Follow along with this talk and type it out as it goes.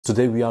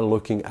Today we are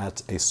looking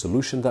at a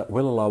solution that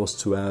will allow us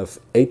to have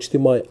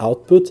HDMI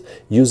output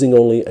using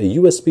only a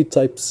USB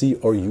Type-C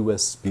or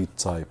USB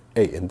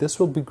Type-A. And this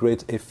will be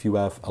great if you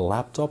have a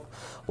laptop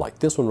like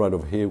this one right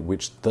over here,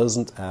 which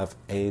doesn't have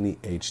any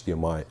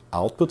HDMI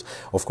output.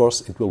 Of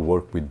course, it will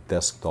work with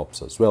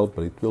desktops as well,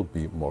 but it will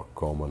be more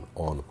common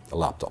on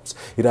laptops.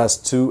 It has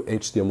two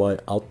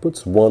HDMI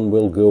outputs. One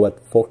will go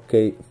at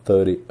 4K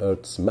 30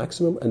 Hz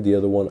maximum and the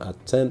other one at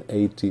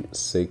 1080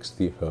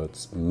 60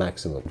 Hz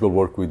maximum. It will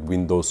work with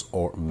Windows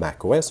or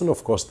macOS, and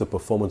of course the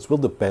performance will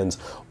depend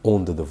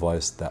on the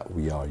device that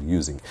we are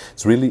using.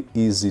 It's really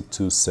easy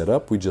to set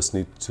up. We just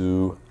need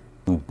to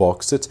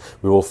unbox it.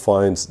 We will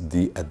find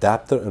the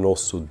adapter and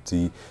also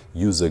the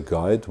user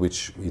guide,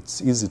 which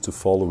it's easy to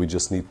follow. We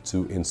just need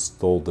to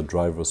install the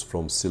drivers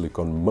from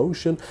Silicon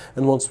Motion,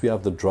 and once we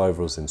have the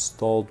drivers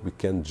installed, we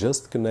can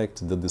just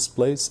connect the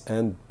displays,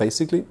 and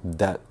basically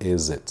that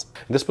is it.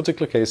 In this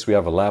particular case, we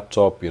have a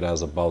laptop. It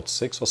has about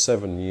 6 or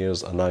 7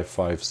 years, an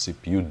i5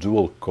 CPU,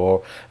 dual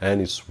core,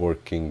 and it's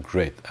working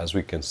great. As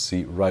we can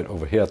see right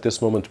over here, at this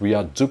moment we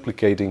are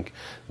duplicating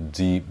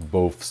the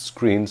both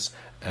screens,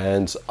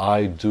 and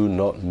I do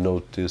not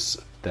notice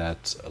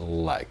that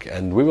lag,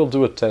 and we will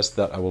do a test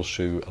that I will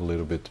show you a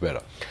little bit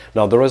better.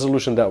 Now, the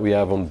resolution that we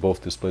have on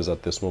both displays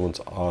at this moment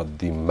are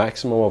the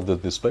maximum of the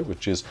display,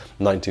 which is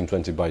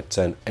 1920 by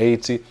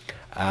 1080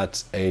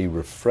 at a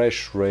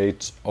refresh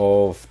rate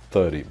of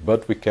 30,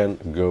 but we can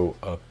go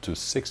up to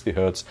 60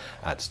 Hz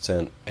at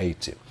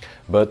 1080.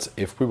 But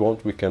if we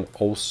want, we can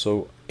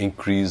also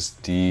increase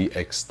the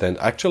extend.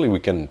 Actually, we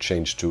can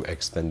change to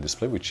extend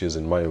display, which is,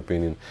 in my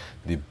opinion,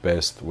 the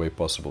best way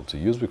possible to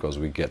use, because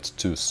we get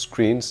two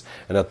screens,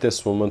 and at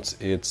this moment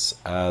it's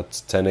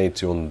at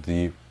 1080 on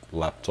the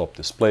laptop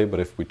display. But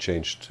if we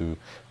change to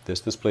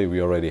this display,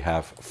 we already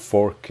have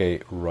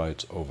 4K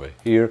right over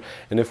here,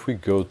 and if we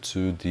go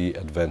to the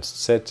advanced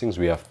settings,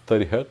 we have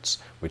 30 Hz,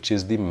 which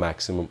is the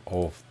maximum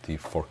of the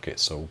 4K.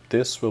 So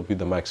this will be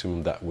the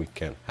maximum that we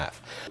can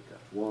have.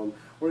 One,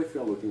 or if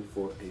you are looking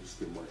for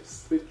HDMI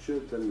switcher,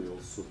 then we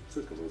also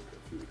took a look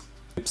a few weeks.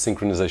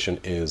 Synchronization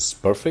is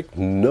perfect,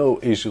 no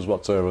issues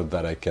whatsoever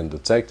that I can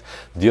detect.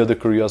 The other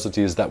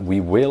curiosity is that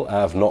we will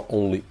have not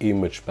only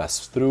image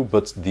pass-through,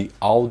 but the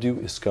audio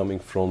is coming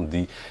from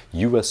the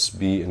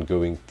USB and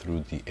going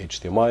through the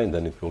HDMI, and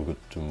then it will go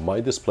to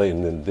my display.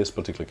 And in this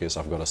particular case,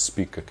 I've got a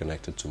speaker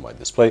connected to my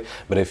display,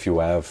 but if you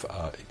have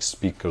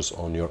speakers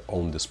on your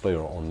own display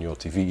or on your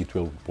TV, it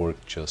will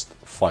work just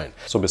fine.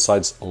 So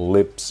besides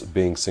lips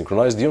being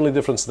synchronized, the only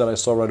difference that I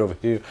saw right over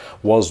here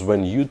was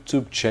when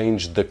YouTube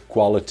changed the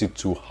quality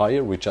to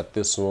higher, which at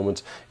this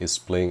moment is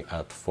playing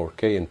at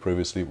 4K, and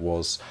previously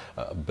was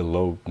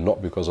below,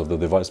 not because of the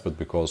device but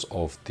because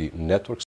of the network.